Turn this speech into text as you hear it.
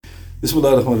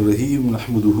Bismillah ar-Rahman ar-Rahim.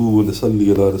 Nahmaduhu wa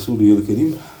nasalli ala Rasulihi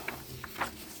al-Kareem.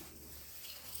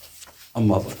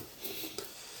 Amma ba'd.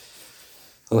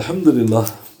 Alhamdulillah.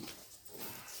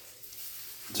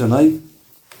 Tonight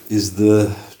is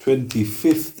the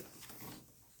 25th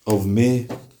of May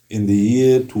in the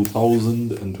year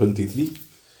 2023.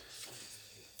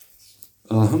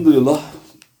 Alhamdulillah,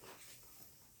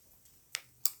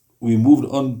 we moved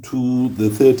on to the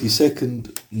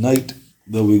 32nd night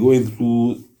that we're going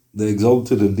through the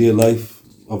exalted and dear life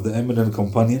of the eminent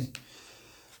companion,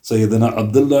 Sayyidina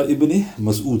Abdullah Ibn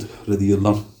Masood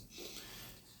radiyallahu.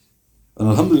 And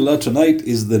Alhamdulillah, tonight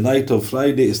is the night of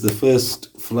Friday, it's the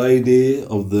first Friday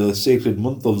of the sacred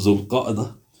month of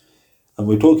Zulqa'dah. And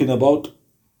we're talking about,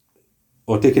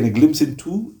 or taking a glimpse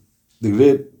into, the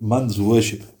great man's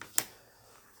worship.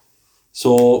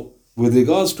 So, with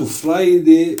regards to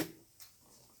Friday,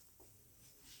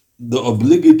 the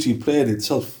obligatory prayer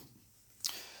itself,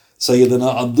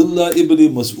 Sayyidina Abdullah Ibn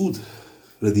Masood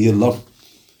radiyallahu,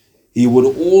 he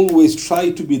would always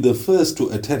try to be the first to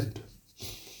attend.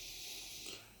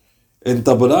 In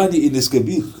Tabarani in his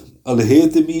Kabir,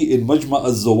 Al-Haytami in Majma'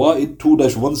 al-Zawaid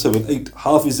 2-178,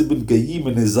 Hafiz ibn Qayyim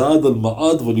in Zad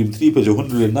al-Ma'ad volume 3 page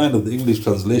 109 of the English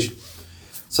translation,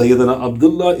 Sayyidina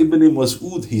Abdullah Ibn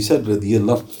Masood, he said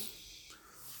radiyallahu,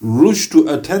 rush to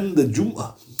attend the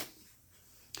Jumma,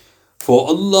 for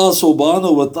Allah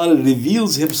subhanahu wa ta'ala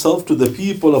reveals himself to the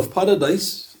people of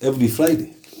paradise every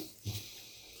Friday.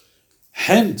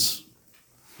 Hence,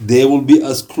 they will be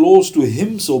as close to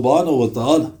him subhanahu wa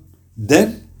ta'ala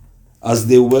then as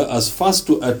they were as fast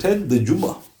to attend the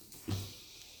Jum'ah.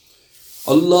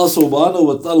 Allah subhanahu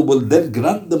wa ta'ala will then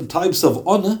grant them types of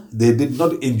honor they did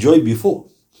not enjoy before.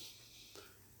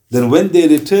 Then when they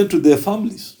return to their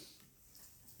families,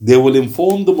 they will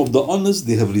inform them of the honors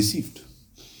they have received.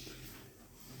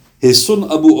 His son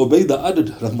Abu Ubaidah added,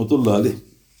 rahmatullah alayh,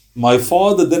 my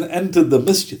father then entered the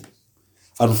masjid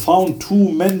and found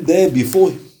two men there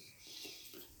before him.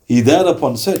 He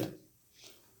thereupon said,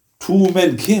 two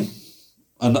men came,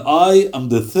 and I am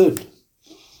the third.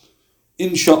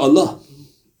 Insha'Allah,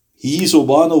 He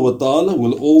subhanahu wa ta'ala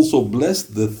will also bless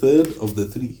the third of the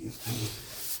three.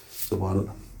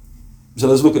 Subhanallah. So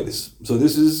let's look at this. So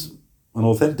this is an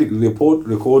authentic report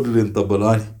recorded in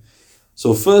Tabarani.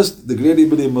 So first, the great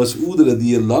Ibn Masood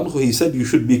radiyallahu anhu, he said you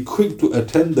should be quick to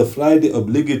attend the Friday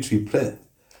obligatory prayer.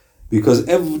 Because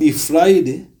every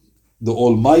Friday, the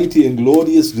Almighty and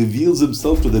Glorious reveals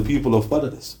himself to the people of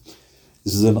paradise.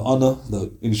 This is an honor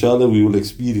that inshallah we will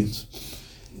experience.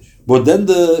 But then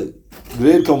the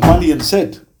great companion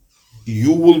said,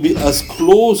 you will be as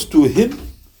close to him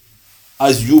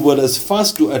as you were as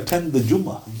fast to attend the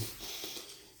Jummah.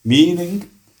 Meaning,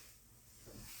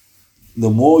 the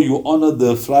more you honor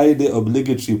the Friday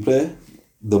obligatory prayer,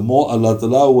 the more Allah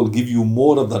Ta'ala will give you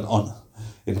more of that honor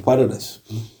in paradise.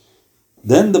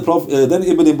 Then then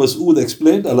Ibn Masood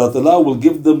explained, Allah Ta'ala will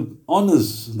give them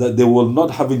honors that they will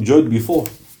not have enjoyed before.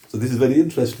 So this is very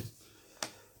interesting,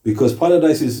 because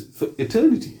paradise is for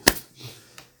eternity.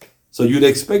 So you'd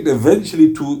expect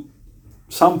eventually to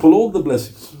sample all the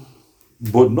blessings.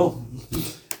 But no.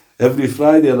 Every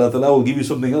Friday Allah Ta'ala will give you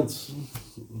something else.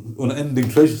 Unending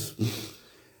treasures.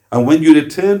 And when you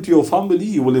return to your family,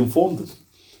 you will inform them.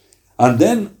 And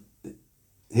then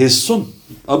his son,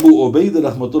 Abu Ubaidah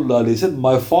rahmatullah alayhi, said,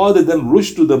 my father then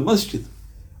rushed to the masjid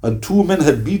and two men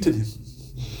had beaten him.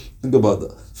 Think about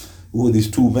that. Who are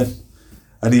these two men?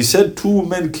 And he said, two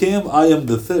men came, I am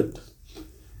the third.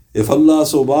 If Allah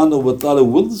subhanahu wa ta'ala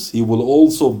wills, He will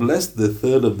also bless the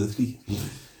third of the three.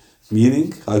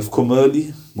 Meaning, I've come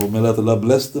early, may Allah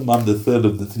bless them, I'm the third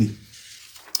of the three.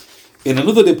 In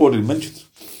another report it mentions,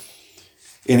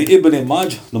 in Ibn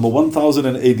Majah, number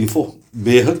 1084,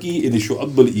 Bayhaqi in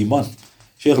Shu'ab al-Iman,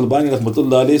 Shaykh al-Bani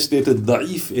rahmatullah alayhi stated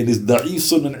Da'if in his Da'if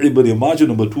Sunan Ibn Majah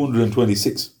number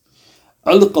 226.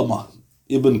 Al-Qamah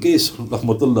Ibn Qais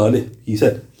rahmatullah alayhi, he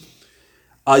said,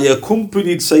 I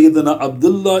accompanied Sayyidina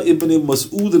Abdullah Ibn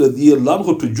Masood radiyallahu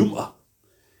anhu to Jum'ah,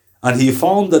 and he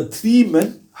found that three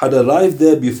men had arrived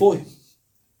there before him.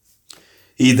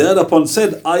 He thereupon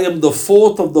said, I am the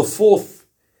fourth of the fourth.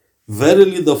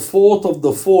 Verily the fourth of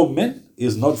the four men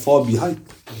is not far behind.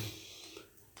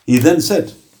 He then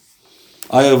said,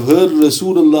 I have heard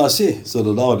Rasulullah say,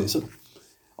 sallallahu alayhi wasallam,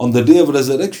 on the day of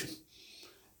resurrection,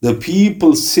 the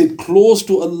people sit close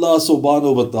to Allah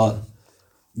subhanahu wa ta'ala,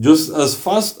 just as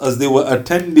fast as they were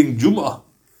attending Jum'ah,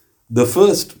 the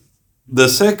first, the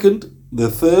second, the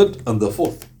third, and the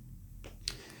fourth.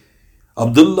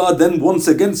 Abdullah then once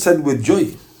again said with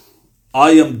joy,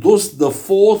 I am thus the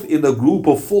fourth in a group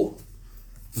of four.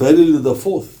 Verily the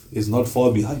fourth is not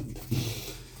far behind.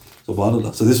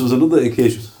 Subhanallah. So this was another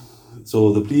occasion.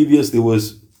 So the previous, there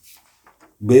was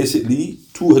basically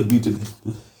 2 had beaten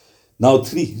him. Now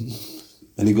 3.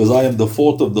 And he goes, I am the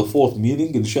 4th of the 4th,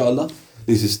 meaning, inshallah,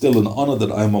 this is still an honor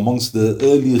that I am amongst the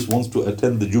earliest ones to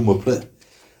attend the Jumma prayer.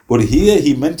 But here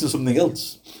he mentioned something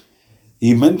else.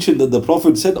 He mentioned that the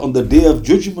Prophet said, on the day of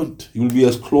judgment, you will be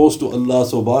as close to Allah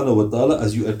subhanahu wa ta'ala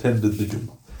as you attended the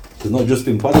Jumma. It's not just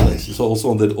in paradise, it's also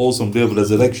on that awesome day of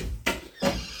resurrection.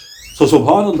 So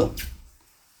subhanallah,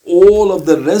 all of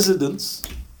the residents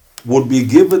would be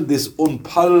given this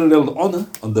unparalleled honor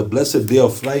on the blessed day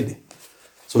of Friday.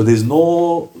 So there's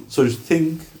no such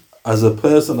thing as a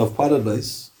person of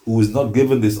paradise who is not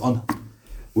given this honor.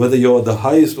 Whether you're the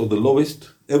highest or the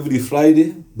lowest, every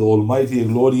Friday, the Almighty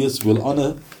and Glorious will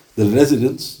honor the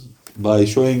residents by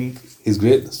showing His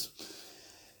greatness.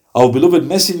 Our beloved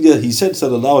Messenger, he said,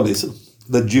 sallallahu alayhi wa sallam,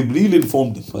 that Jibreel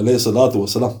informed him, alayhi salatu wa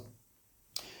salam,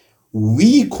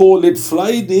 we call it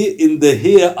Friday in the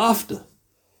hereafter,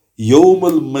 Yawm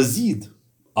al-Mazid,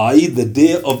 i.e. the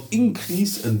day of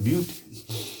increase and beauty.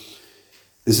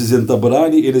 This is in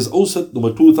Tabarani, it is Awsat,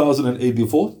 number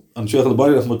 2084, and Shaykh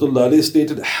al-Bani rahmatullah alayhi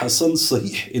stated Hasan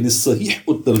Sahih in his Sahih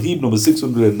ut-Targhib number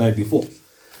 694.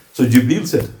 So Jibreel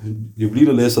said, Jibreel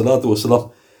alayhi salatu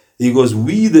wasalam, he goes,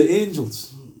 we the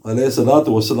angels, alayhi salatu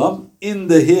wasalam, in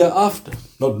the hereafter,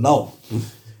 not now,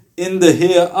 in the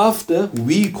hereafter,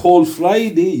 we call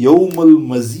Friday Yawm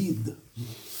al-Mazid.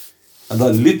 And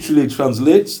that literally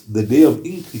translates the day of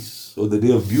increase or the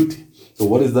day of beauty. So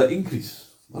what is that increase?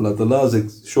 Allah Ta'ala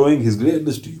is showing His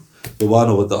greatness to you.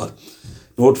 Subhanahu wa ta'ala.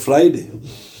 Note Friday.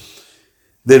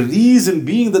 The reason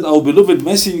being that our beloved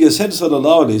Messenger said,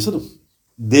 sallallahu alayhi wa sallam,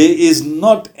 there is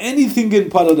not anything in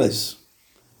paradise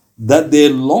that they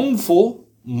long for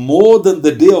more than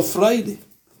the day of Friday,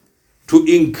 to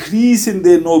increase in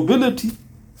their nobility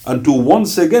and to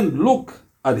once again look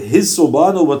at His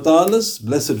subhanahu wa ta'ala's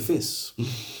blessed face.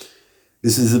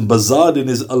 This is in Bazar in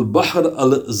his Al-Bahr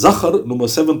Al-Zakhar, number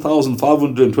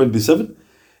 7527.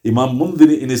 Imam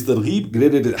Mundhiri in his Targhib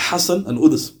graded it Hasan and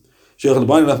Udus. Shaykh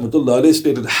al-Bani rahmatullah alayhi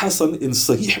stated Hasan in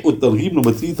Sahih ut-Targhib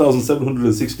number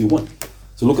 3761.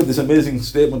 So look at this amazing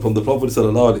statement from the Prophet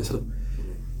sallallahu alayhi wasallam.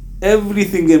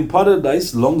 Everything in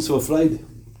paradise longs for Friday.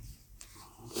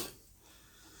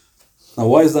 Now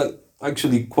why is that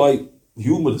actually quite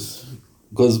humorous?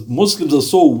 Because Muslims are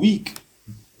so weak,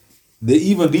 they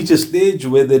even reach a stage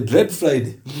where they dread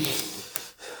Friday.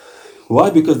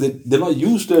 Why? Because they're not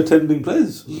used to attending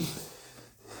prayers.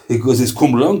 Because it's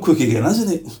come round quick again,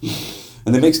 hasn't it?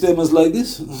 And they make statements like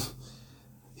this.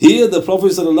 Here the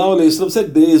Prophet ﷺ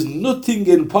said, there is nothing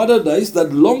in paradise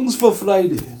that longs for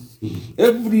Friday.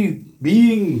 Every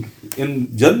being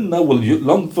in Jannah will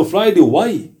long for Friday.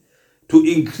 Why? To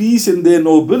increase in their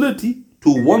nobility,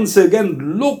 to once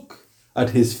again look at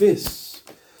His face.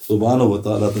 Subhanahu wa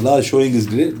ta'ala, Allah showing His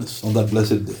greatness on that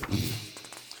blessed day.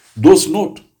 Thus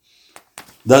note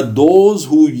that those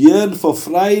who yearn for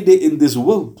Friday in this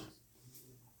world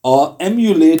are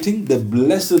emulating the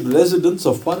blessed residents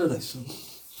of paradise.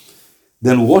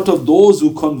 Then what of those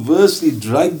who conversely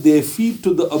drag their feet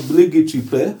to the obligatory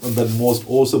prayer on that most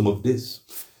awesome of days?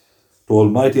 To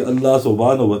Almighty Allah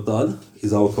subhanahu wa ta'ala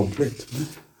is our complaint.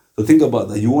 So think about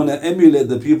that. You want to emulate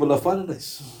the people of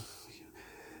paradise.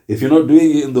 If you're not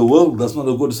doing it in the world, that's not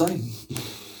a good sign.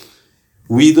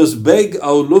 We thus beg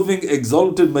our loving,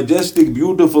 exalted, majestic,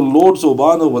 beautiful Lord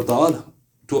subhanahu wa ta'ala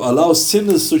to allow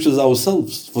sinners such as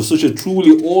ourselves for such a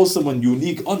truly awesome and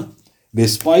unique honor,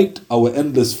 despite our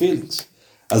endless failings.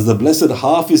 As the blessed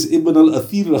Hafiz Ibn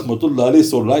al-Athir rahmatullah alayhi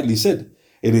so rightly said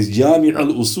in his Jami'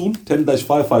 al-Usul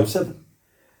 10-557,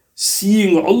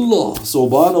 seeing Allah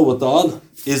subhanahu wa ta'ala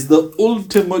is the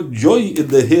ultimate joy in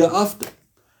the hereafter.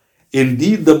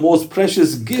 Indeed, the most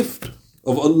precious gift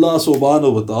of Allah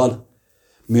subhanahu wa ta'ala.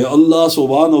 May Allah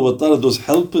subhanahu wa ta'ala thus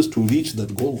help us to reach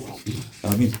that goal.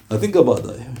 I mean, I think about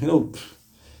that. You know,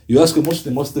 you ask a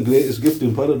Muslim, what's the greatest gift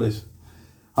in paradise?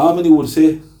 How many would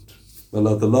say,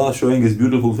 Allah Ta'ala showing His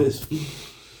beautiful face?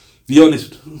 Be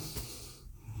honest.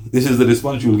 This is the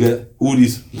response you'll get.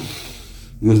 Hoodies.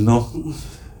 He goes, no.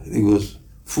 He goes,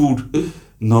 food.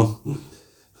 No.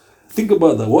 Think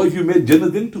about that. What have you made Jannah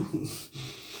into?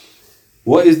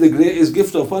 What is the greatest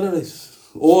gift of paradise?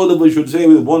 All of us should say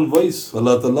with one voice,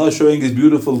 Allah Ta'ala showing His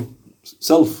beautiful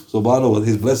self, subhanahu wa ta'ala,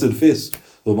 His blessed face,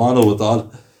 subhanahu wa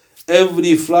ta'ala,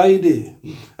 every Friday.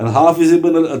 And Hafiz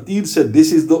Ibn al-Athir said,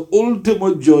 this is the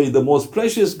ultimate joy, the most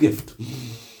precious gift.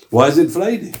 Why is it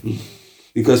Friday?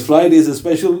 Because Friday is a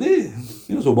special day.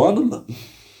 You know, subhanallah.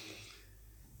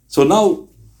 So now,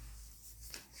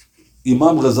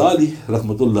 Imam Ghazali,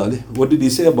 rahmatullah alayh, what did he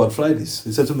say about Fridays?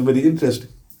 He said something very interesting.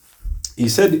 he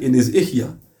said in his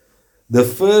Ihya, the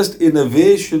first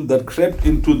innovation that crept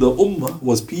into the Ummah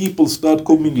was people start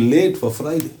coming late for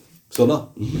Friday Salah.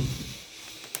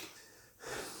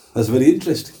 That's very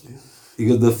interesting.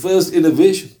 Because the first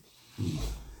innovation.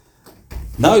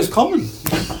 Now it's common.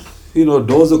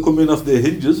 Doors are coming off their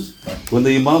hinges when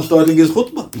the Imam starting his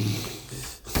khutbah.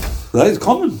 That is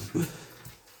common.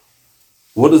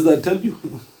 What does that tell you?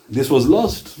 This was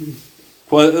lost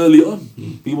quite early on.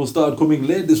 People started coming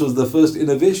late. This was the first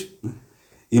innovation.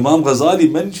 Imam Ghazali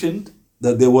mentioned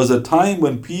that there was a time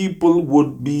when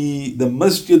the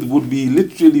masjid would be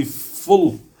literally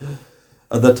full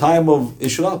at the time of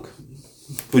Ishraq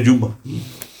for Jumma.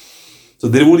 So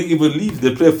they wouldn't even leave.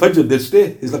 They pray Fajr, they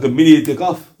stay. It's like a mini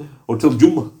itikaf or till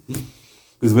Jumma.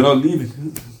 Because we're not leaving.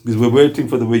 Because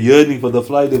we're yearning for the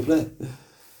Friday prayer.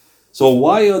 So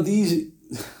why are these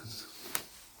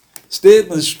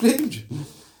statements strange?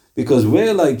 Because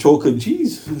we're like chalk and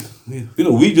cheese.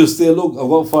 We just say, look, I've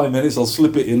got 5 minutes, I'll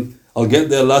slip it in, I'll get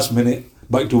there last minute,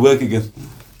 back to work again.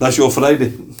 That's your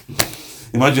Friday.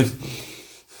 Imagine.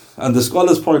 And the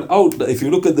scholars point out that if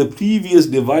you look at the previous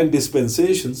divine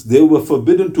dispensations, they were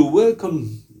forbidden to work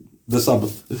on the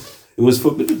Sabbath. It was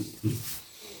forbidden.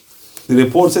 The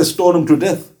report says stone them to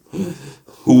death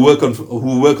who work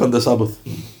on the Sabbath.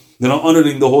 They're not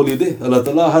honoring the holy day. Allah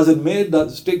Ta'ala hasn't made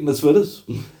that strictness for us.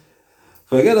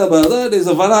 Forget about that. There's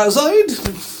a van outside,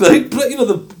 right?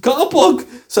 The car park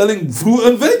selling fruit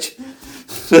and veg.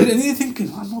 Right? And you're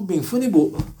thinking, I'm not being funny,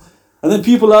 but. And then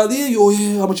people are there, oh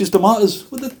yeah, how much is tomatoes?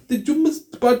 Well, the Jumma's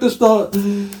about to start.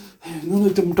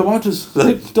 Tomatoes,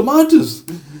 right? Tomatoes.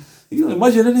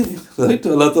 Imagine anything, right?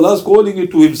 Allah Ta'ala's calling you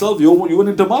to Himself. You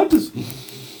want tomatoes.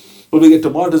 Probably get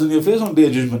tomatoes in your face on Day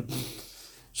of Judgment.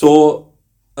 So,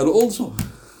 and also,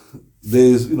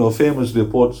 there's, famous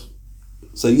reports,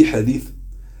 Sahih Hadith.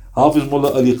 Hafiz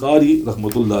Mullah Ali Qari,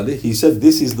 rahmatullah alayh, he said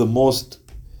this is the most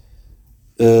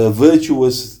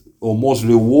virtuous or most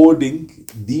rewarding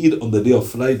deed on the day of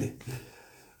Friday.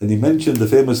 And he mentioned the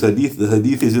famous hadith. The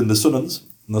hadith is in the Sunans,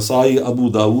 Nasai, Abu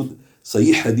Dawood,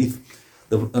 Sahih Hadith.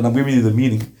 And I'm giving you the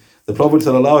meaning. The Prophet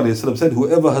ﷺ said,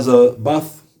 whoever has a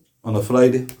bath on a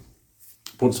Friday,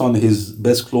 puts on his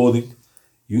best clothing,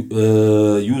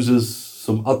 uses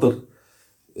some attar,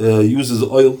 uses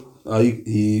oil,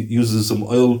 he uses some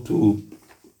oil to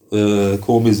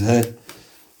comb his hair,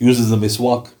 uses a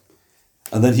miswak,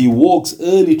 and then he walks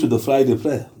early to the Friday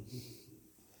prayer.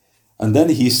 And then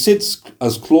he sits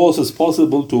as close as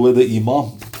possible to where the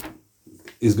Imam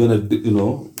is going to,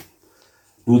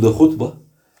 do the khutbah.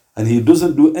 And he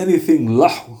doesn't do anything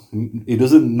he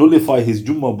doesn't nullify his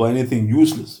Jummah by anything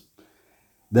useless.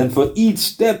 Then for each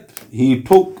step he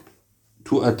took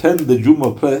to attend the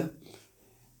Jummah prayer,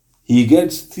 he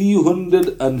gets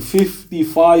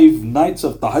 355 nights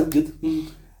of tahajjud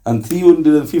and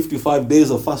 355 days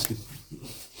of fasting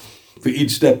for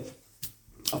each step.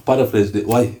 I paraphrased it.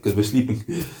 Why? Because we're sleeping.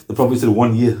 The Prophet said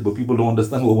 1 year, but people don't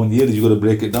understand what 1 year is. You got to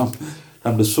break it down.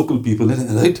 Time to suckle people in it,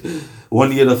 right?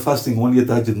 1 year of fasting, 1 year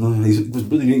tahajjud. No, it was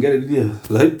busy, you didn't get it here,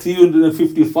 right?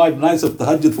 355 nights of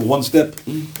tahajjud for one step.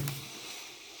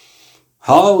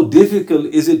 How difficult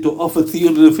is it to offer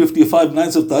 355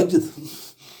 nights of tahajjud?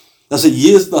 That's a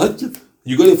year's tahajjud.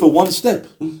 You got it for one step.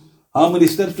 How many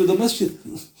steps to the masjid?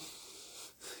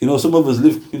 Some of us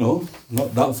live,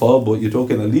 not that far, but you're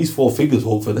talking at least 4 figures,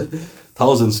 hopefully.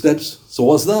 1,000 steps. So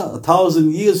what's that?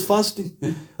 1,000 years fasting.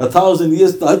 1,000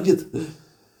 years tahajjud.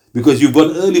 Because you've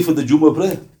gone early for the Jummah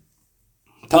prayer.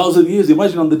 1,000 years.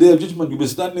 Imagine on the Day of Judgment, you'll be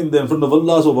standing there in front of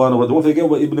Allah SWT. Don't forget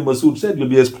what Ibn Masood said. You'll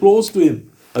be as close to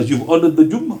Him as you've honored the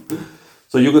Jummah.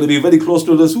 So you're going to be very close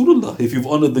to Rasulullah if you've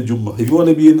honored the Jummah. If you want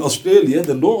to be in Australia,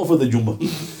 then don't offer the Jummah.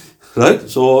 Right?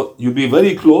 So you'll be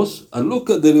very close and look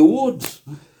at the rewards.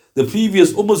 The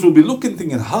previous Ummahs will be looking,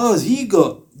 thinking, how has he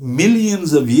got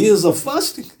millions of years of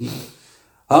fasting?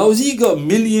 How has he got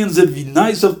millions of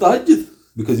nights of tahajjud?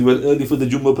 Because he went early for the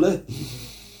Jummah prayer.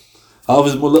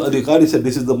 Hafiz Mullah Ali Qari said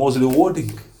this is the most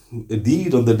rewarding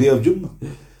deed on the day of Jummah.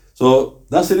 So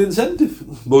that's an incentive.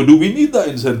 But do we need that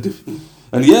incentive?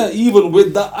 And even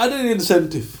with that added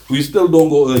incentive, we still don't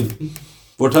go early.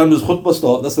 What time does khutbah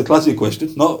start? That's the classic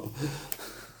question. No.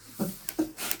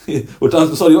 What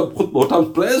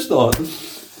time prayer start?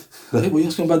 Right? What are you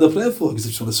asking about the prayer for? Because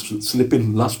you're trying to slip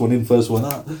in, last one in, first one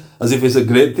out. As if it's a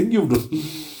great thing you've done.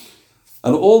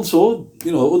 And also,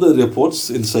 other reports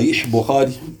in Sahih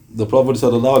Bukhari, the Prophet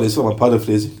ﷺ, I'm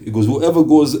paraphrasing, he goes, whoever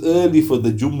goes early for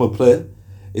the Jummah prayer,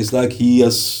 it's like he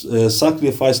has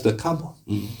sacrificed a camel.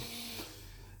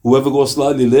 Whoever goes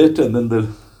slightly later, and then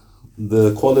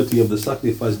the quality of the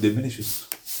sacrifice diminishes.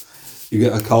 You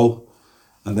get a cow,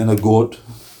 and then a goat,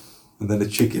 and then a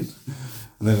chicken,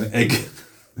 and then an egg.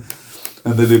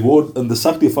 And the reward and the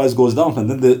sacrifice goes down. And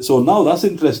then so now that's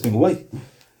interesting. Why?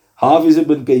 Hafiz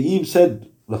ibn Qayyim said,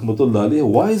 Rahmatullah alayhi,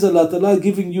 why is Allah Ta'ala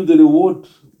giving you the reward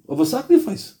of a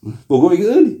sacrifice for going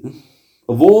early?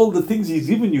 Of all the things He's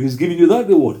given you, He's giving you that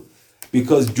reward.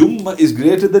 Because Jumma is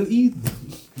greater than Eid.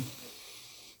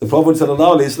 The Prophet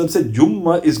ﷺ said,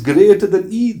 Jumma is greater than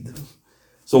Eid.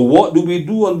 So what do we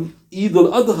do on Eid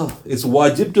al-Adha? It's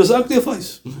wajib to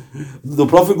sacrifice. The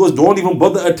Prophet goes, don't even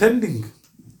bother attending.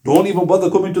 Don't even bother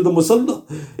coming to the musalla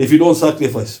if you don't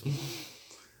sacrifice.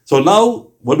 So now,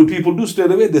 what do people do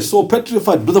straight away? They're so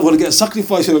petrified. Brother, we'll get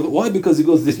sacrificed. Why? Because he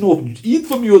goes, there's no Eid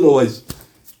from you otherwise.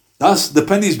 That's the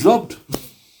penny's dropped.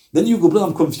 Then you go, brother,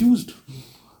 I'm confused.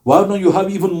 Why don't you have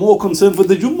even more concern for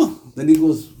the Jummah? Then he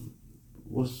goes,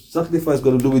 what's sacrifice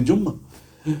got to do with Jummah?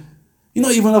 You're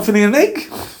not even offering an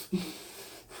egg.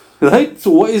 Right?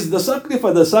 So what is the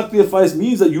sacrifice? The sacrifice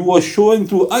means that you are showing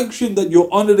through action that you're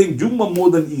honoring Jummah more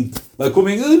than Eid by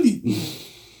coming early.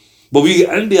 But we get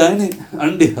andi,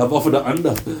 andi. I've offered an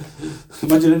anda.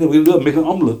 Imagine we'll do it, make an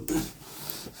omelette.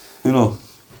 You know.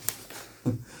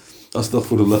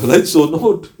 Astaghfirullah. Right? So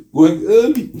note, going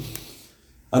early.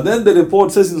 And then the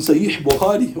report says in Sahih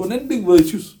Bukhari, unending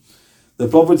virtues. The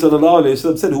Prophet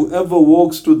ﷺ said, whoever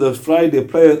walks to the Friday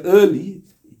prayer early,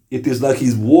 it is like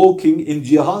he's walking in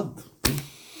jihad.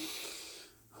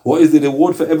 What is the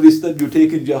reward for every step you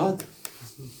take in jihad?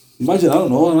 Imagine, I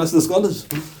don't know, ask the scholars.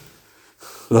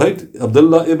 Right?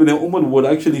 Abdullah Ibn Masood would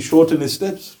actually shorten his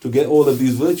steps to get all of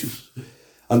these virtues.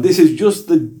 And this is just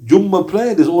the Jumma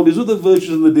prayer. There's all these other virtues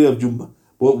in the day of Jumma.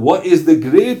 But what is the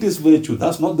greatest virtue?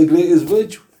 That's not the greatest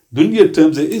virtue. Dunya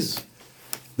terms it is.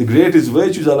 The greatest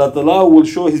virtues, Allah Ta'ala will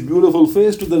show His beautiful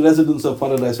face to the residents of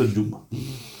paradise on Jumma.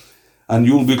 And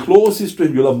you'll be closest to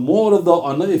Him. You'll have more of the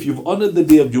honor if you've honored the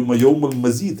day of Jumma, Yawm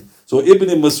al-Mazid. So Ibn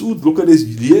Masood, look at his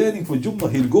yearning for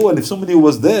Jumma. He'll go, and if somebody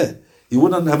was there, he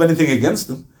wouldn't have anything against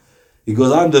them. He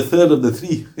goes, I'm the third of the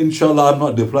three. Inshallah, I'm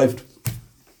not deprived.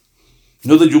 You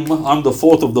know the Jumma? I'm the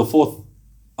fourth of the fourth.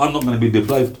 I'm not going to be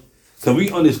deprived. Can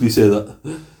we honestly say that?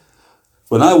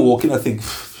 When I walk in, I think,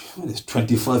 there's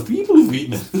 25 people who've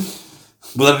eaten it.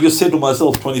 But I just say to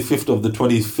myself, 25th of the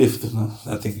 25th.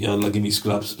 I think, yeah, Allah, give me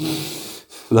scraps.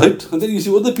 Right? And then you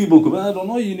see other people come, I don't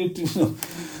know, you need to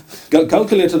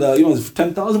calculate that.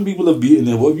 10,000 people have eaten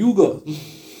it. What have you got?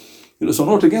 So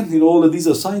note again, all of these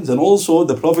are signs. And also,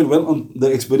 the Prophet went on the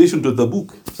expedition to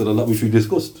Tabuk, which we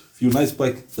discussed a few nights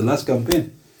back, the last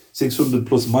campaign, 600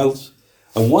 plus miles.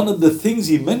 And one of the things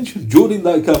he mentioned during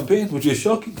that campaign, which is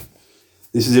shocking,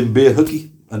 this is in Bayhaqi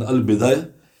and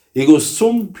Al-Bidayah, he goes,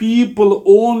 some people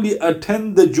only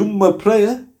attend the Jummah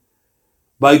prayer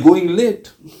by going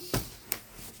late.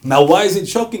 Now, why is it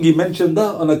shocking? He mentioned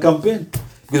that on a campaign.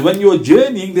 Because when you're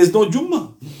journeying, there's no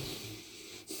Jummah.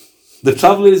 The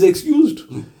traveler is excused.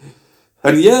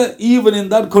 And yeah, even in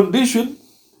that condition,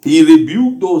 he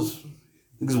rebuked those.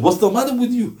 Because what's the matter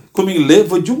with you? Coming late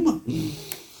for Jummah.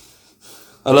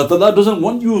 Allah Ta'ala doesn't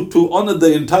want you to honor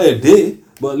the entire day,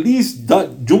 but at least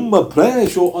that Jummah prayer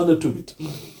show honor to it.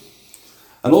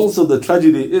 And also the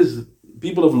tragedy is,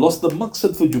 people have lost the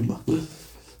maqsad for Jummah.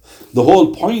 The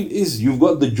whole point is, you've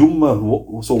got the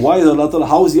Jummah. So why is Allah Ta'ala,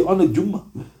 how is He honored Jummah?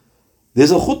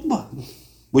 There's a khutbah,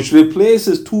 which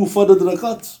replaces 2 fardh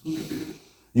rakats.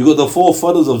 You got the 4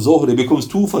 fardhs of Zohr, it becomes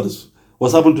 2 fardhs.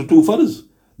 What's happened to 2 fardhs?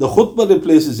 The khutbah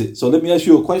replaces it. So let me ask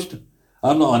you a question.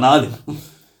 I'm not an alim.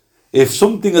 If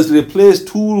something has replaced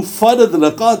 2 fardh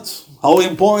rakats, how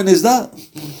important is that?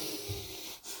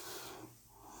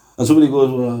 And somebody goes,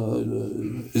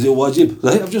 is it wajib?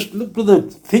 Right? I've just, look, brother,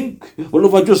 think. What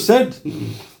have I just said?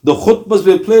 The khutbah's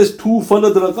replaced 2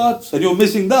 fardh rakats, and you're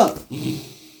missing that.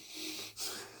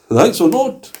 Right? So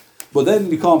note. But then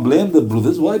you can't blame the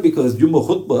brothers. Why? Because Jummah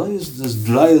khutbah is as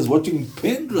dry as watching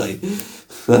paint dry.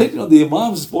 Right? The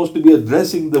Imam is supposed to be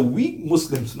addressing the weak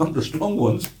Muslims, not the strong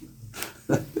ones.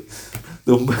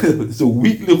 It's a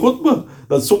weekly khutbah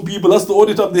that some people, that's the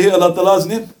only time they hear Allah Ta'ala's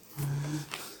name.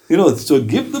 So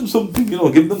give them something,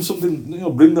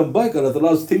 bring them back. Allah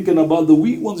Ta'ala's thinking about the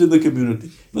weak ones in the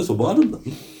community.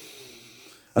 SubhanAllah.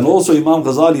 And also Imam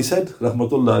Ghazali said,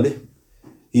 Rahmatullah alayh,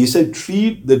 he said,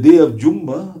 treat the day of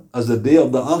Jummah as the day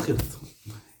of the Akhirat.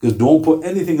 Because don't put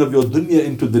anything of your dunya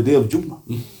into the day of Jummah.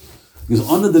 Because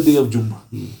honor the day of Jummah.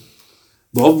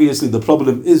 But obviously the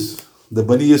problem is, the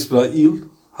Bani Israel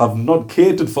have not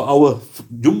catered for our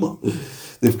Jummah.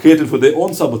 They've catered for their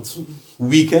own Sabbaths,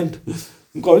 weekend.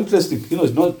 Quite interesting.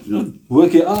 It's not,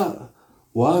 work it out.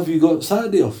 Why have you got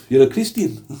Saturday off? You're a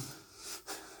Christian.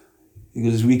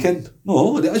 Because it's weekend.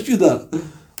 No, they asked you that.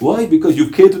 Why? Because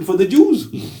you've catered for the Jews.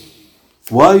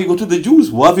 Why you go to the Jews?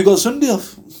 Why have you got Sunday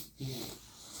off?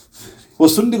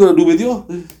 What's Sunday got to do with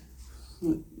you?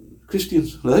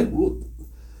 Christians, right?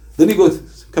 Then he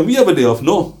goes, can we have a day off?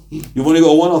 No. You've only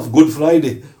got one off, Good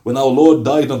Friday, when our Lord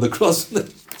died on the cross. You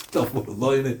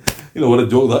know what a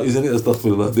joke that is, isn't it?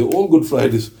 Astaghfirullah. They're all Good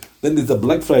Fridays. Then there's a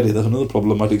Black Friday. That's another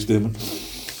problematic statement.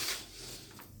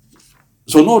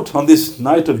 So note, on this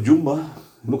night of Jumma,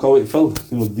 look how it fell.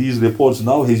 You know, these reports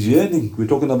now, his yearning. We're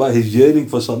talking about his yearning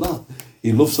for Salah.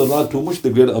 He loves Salah too much,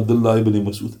 the great Abdullah Ibn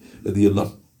Masood,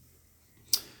 radiyallahu.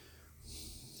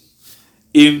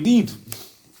 Indeed,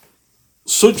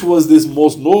 such was this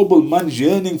most noble man's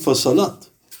yearning for Salat,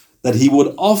 that he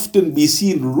would often be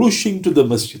seen rushing to the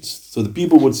masjids. So the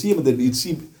people would see him and then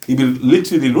he'd be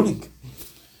literally running.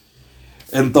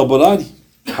 And Tabarani,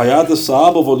 Hayat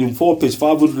al-Sahaba, volume 4, page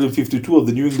 552 of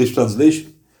the New English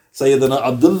Translation, Sayyidina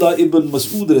Abdullah Ibn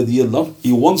Masood radiyallahu,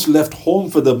 he once left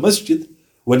home for the masjid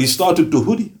when he started to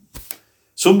hurry.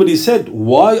 Somebody said,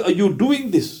 why are you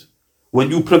doing this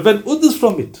when you prevent others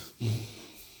from it?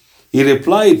 He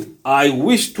replied, I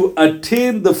wish to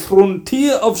attain the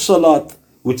frontier of Salat,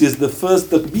 which is the first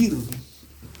Takbeer.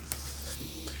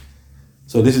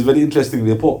 So this is very interesting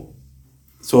report.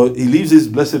 So he leaves his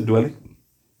blessed dwelling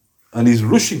and he's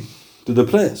rushing to the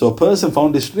prayer. So a person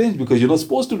found it strange because you're not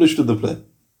supposed to rush to the prayer.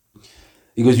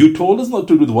 He goes, you told us not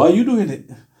to do it. Why are you doing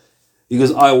it? He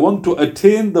goes, I want to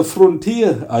attain the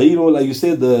frontier. You know, like you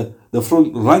said, the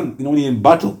front rank, you know, when you're in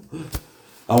battle.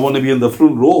 I want to be in the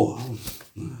front row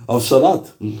of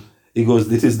Salat. He goes,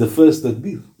 this is the first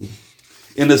Takbeer.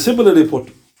 In a similar report,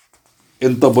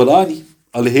 in Tabarani,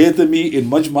 Al-Haythami in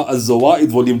Majma' al-Zawaid,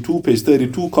 volume 2, page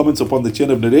 32, comments upon the chain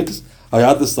of narrators,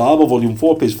 Hayat al-Sahaba, volume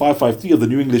 4, page 553 of the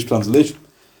New English Translation.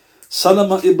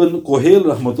 Salama ibn Quhail,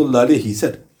 rahmatullah alayhi, he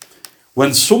said,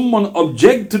 when someone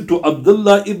objected to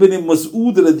Abdullah ibn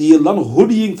Masood radiyallahu anhu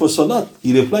hurrying for Salat,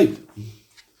 he replied,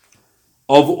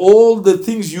 of all the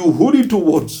things you hurry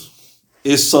towards,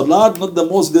 is Salat not the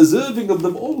most deserving of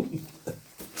them all?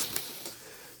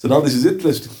 So now this is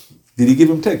interesting. Did he give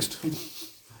him text?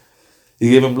 He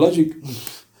gave him logic.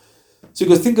 So you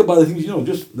guys think about the things,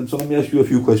 so let me ask you a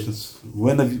few questions.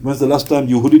 When's the last time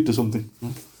you hurried to something?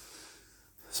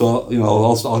 So,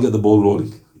 I'll get the ball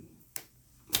rolling.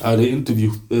 I had an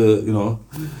interview,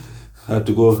 I had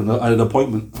to go, I had an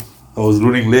appointment. I was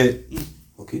running late.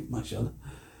 Okay, mashallah.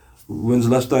 When's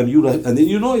the last time you write? And then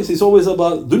it's always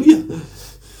about dunya.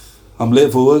 I'm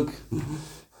late for work.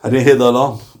 I didn't hear the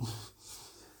alarm.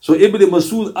 So Ibn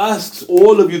Masood asks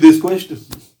all of you this question.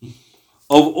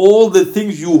 Of all the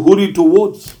things you hurry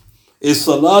towards, is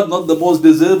Salat not the most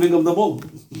deserving of them all?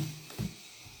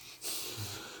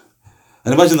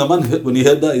 And imagine the man, when he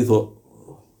heard that, he thought,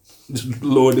 just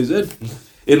lowered his head.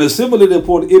 In a similar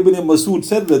report, Ibn Masood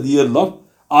said that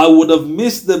I would have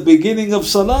missed the beginning of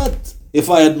Salat if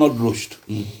I had not rushed.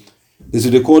 This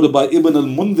is recorded by Ibn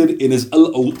al-Mundhir in his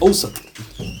Al-Awsat.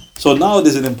 So now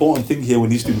there's an important thing here which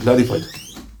needs to be clarified.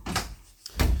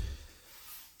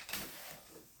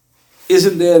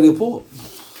 Isn't there a report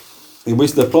in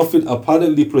which the Prophet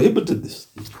apparently prohibited this?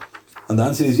 And the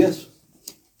answer is yes.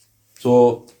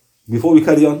 So before we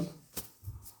carry on,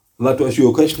 I'd like to ask you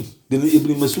a question. Didn't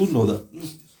Ibn Masood know that?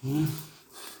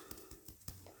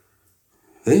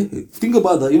 Hey, think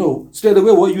about that, straight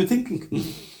away, what are you thinking?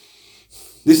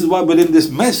 This is why we're in this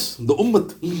mess, the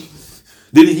Ummah.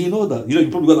 Didn't he know that? You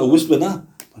probably got a whisper now.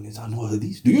 I know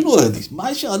Hadith. Do you know Hadith?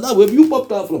 MashaAllah, where have you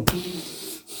popped out from?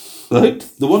 Right?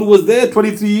 The one who was there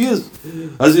 23 years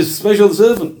as his special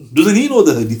servant. Doesn't he know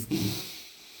the Hadith?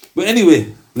 But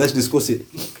anyway, let's discuss it.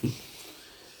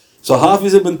 So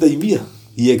Hafiz ibn Taymiyyah,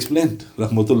 he explained,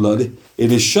 rahmatullah alayh,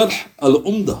 in his Sharh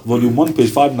al-Umdah, volume 1,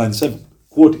 page 597,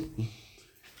 quoting,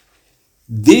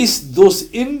 this thus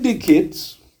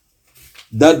indicates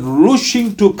that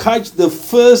rushing to catch the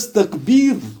first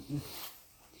Takbeer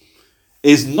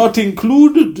is not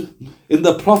included in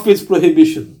the Prophet's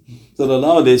prohibition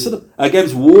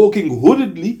against walking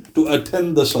hurriedly to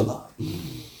attend the Salah.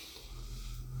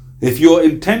 If your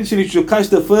intention is to catch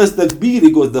the first Takbeer,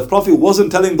 because the Prophet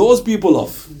wasn't telling those people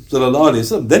off.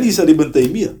 Then he said, Ibn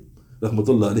Taymiyyah,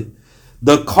 rahmatullah alayh,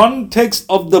 the context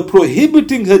of the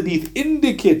prohibiting hadith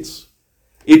indicates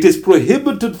it is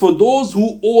prohibited for those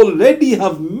who already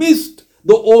have missed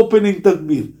the opening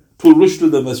Takbeer to rush to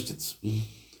the masjids.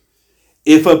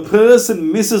 If a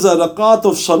person misses a rakat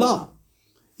of Salah,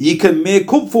 he can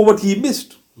make up for what he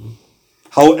missed.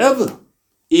 However,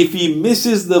 if he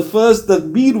misses the first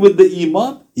Takbeer with the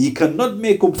Imam, he cannot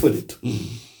make up for it.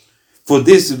 For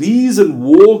this reason,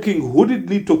 walking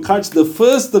hurriedly to catch the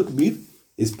first Takbeer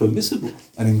is permissible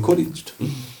and encouraged.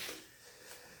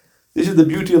 This is the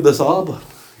beauty of the Sahaba.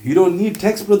 You don't need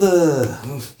text, brother.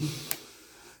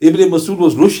 Ibn Masood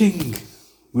was rushing.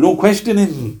 We don't question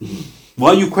him. Why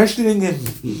are you questioning him?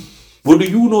 What do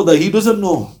you know that he doesn't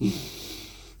know?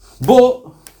 But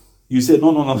you say,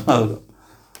 no.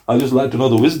 I just like to know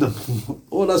the wisdom.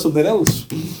 Oh, that's something else.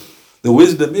 The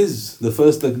wisdom is the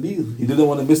first takbeer. He didn't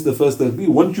want to miss the first takbeer.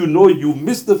 Once you know you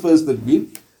missed the first takbeer,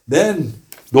 then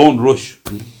don't rush.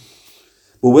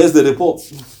 But where's the report?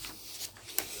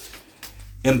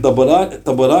 In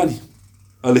Tabarani,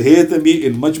 Al-Haythami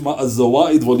in Majma'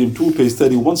 al-Zawaid, volume 2, page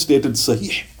 31, stated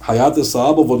Sahih. Hayat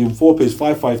al-Sahaba, volume 4, page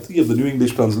 553 of the New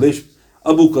English Translation.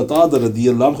 Abu Qatada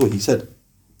radiyallahu anhu, he said,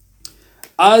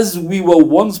 as we were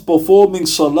once performing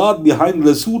salat behind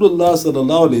Rasulullah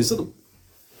sallallahu alayhi wasallam,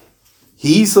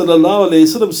 he sallallahu alayhi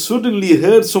wasallam suddenly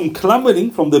heard some clamoring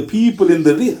from the people in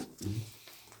the rear.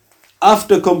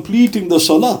 After completing the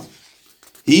salah,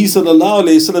 he sallallahu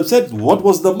alayhi wasallam said, what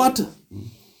was the matter?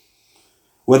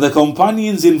 When the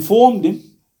companions informed him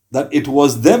that it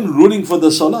was them running for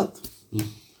the salat,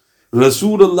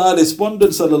 Rasulullah responded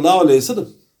sallallahu alayhi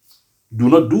wasallam, do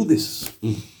not do this.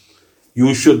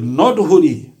 You should not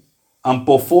hurry and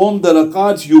perform the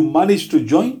rakats you managed to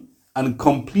join and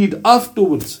complete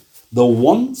afterwards the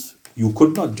ones you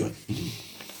could not join.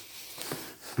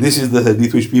 This is the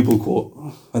hadith which people quote.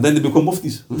 And then they become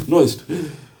muftis. Noticed?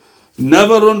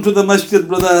 Never run to the masjid,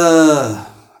 brother.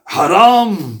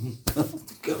 Haram.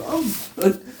 Haram.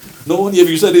 No one, if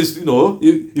you said this,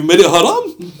 you made it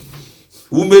haram.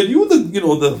 Who made you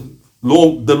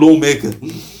the lawmaker?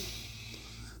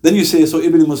 Then you say, so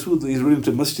Ibn Masood is running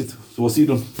to masjid, so what's he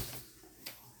done?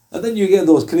 And then you get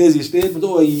those crazy statements,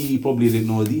 oh, he probably didn't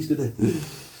know hadith, did he?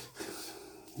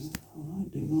 I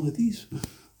didn't know hadith.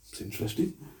 It's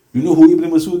interesting. You know who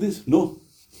Ibn Masood is? No.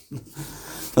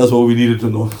 That's what we needed to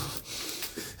know.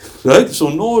 Right? So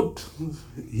note,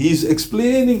 he's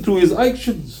explaining through his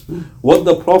actions what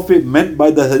the Prophet meant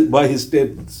by his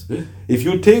statements. If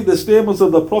you take the statements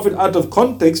of the Prophet out of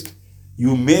context,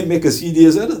 you may make a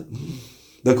serious error.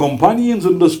 The companions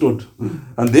understood,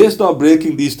 and they start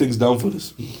breaking these things down for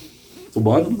us.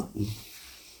 Subhanallah.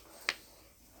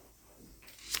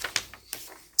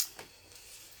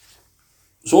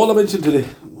 So all I mentioned today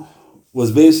was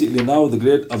basically now the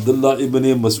great Abdullah Ibn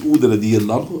Masood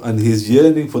radiyallahu anhu and his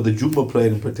yearning for the Jumma prayer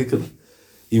in particular.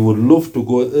 He would love to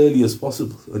go early as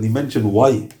possible, and he mentioned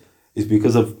why. It's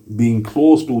because of being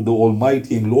close to the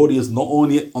Almighty and glorious, not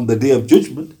only on the Day of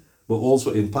Judgment, but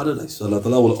also in paradise. Allah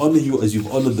Ta'ala will honor you as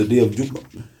you've honored the Day of Jumma.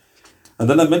 And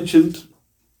then I mentioned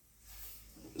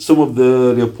some of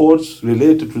the reports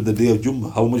related to the Day of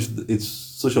Jumma, how much it's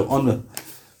such an honor.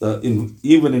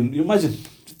 Imagine,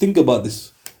 think about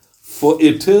this. For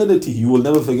eternity, you will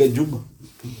never forget Jumma.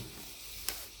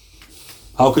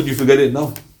 How could you forget it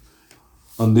now?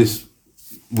 On this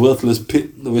worthless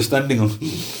pit that we're standing on.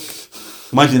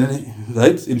 Imagine it,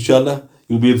 right? Inshallah,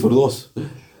 you'll be in for those.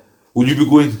 Would you be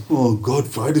going, oh God,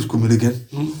 Friday's coming again?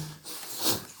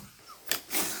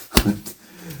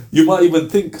 You might even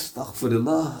think,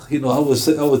 astaghfirullah,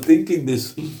 I was thinking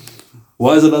this.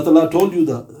 Why has Allah Ta'ala told you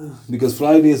that? Because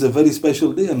Friday is a very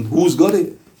special day, and who's got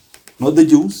it? Not the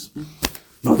Jews,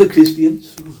 not the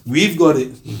Christians. We've got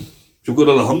it. Shukr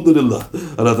alhamdulillah.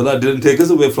 Allah Ta'ala didn't take us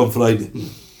away from Friday.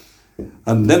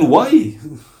 And then why?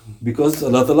 Because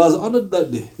Allah Ta'ala has honored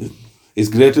that day. It's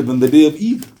greater than the day of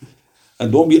Eid.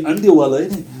 And don't be andewala,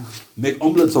 innit? Make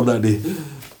omelets on that day.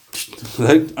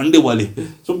 Right? Andewali.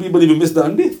 Some people even miss the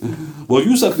ande. Well,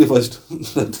 you sacrificed.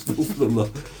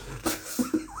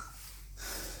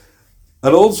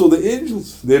 And also the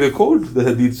angels, they record, the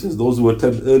hadith says, those who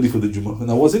attend early for the Jummah.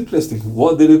 Now what's interesting,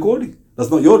 what they're recording? That's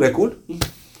not your record.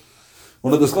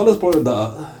 One of the scholars pointed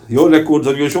that your record's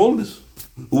on your shoulders.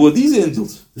 Who are these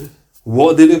angels?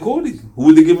 What are they recording? Who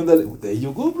are they giving that? There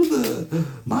you go, brother.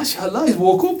 MashaAllah, he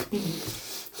woke up.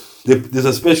 There's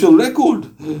a special record.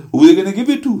 Who are they going to give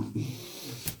it to?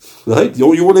 Right?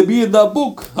 You want to be in that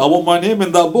book. I want my name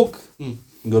in that book. You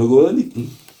got to go early.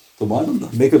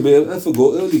 Subhanallah. Make a bit of effort,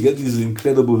 go early, get these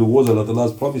incredible rewards that Allah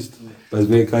has promised by His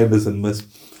great kindness and mercy.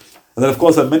 And then of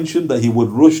course I mentioned that he would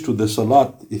rush to the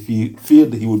salat if he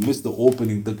feared that he would miss the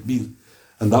opening takbeer.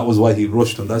 And that was why he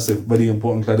rushed, and that's a very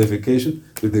important clarification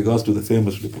with regards to the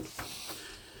famous report.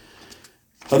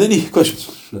 Are there any questions?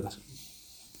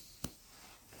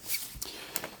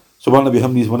 Subhanallah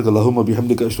bihamdihi subhanaka Allahumma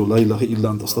bihamdika ashhadu an la ilaha illa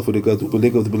anta astaghfiruka wa atubu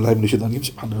ilayk. A'udhu billahi minash shaitanir rajim.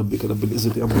 Subhana rabbika rabbil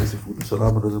izzati amma yasifun.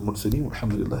 Salamun alal mursalin.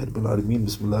 Walhamdulillahi rabbil alamin.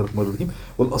 Bismillahir rahmanir rahim.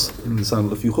 Wal 'asr. Innal insana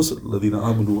lafi khusr. Alladhina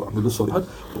amanu wa 'amilus solihat wa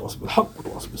 'tawasaw bil haqq wa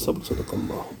 'tawasaw bis sabr.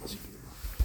 Sadaqallahu al-azim.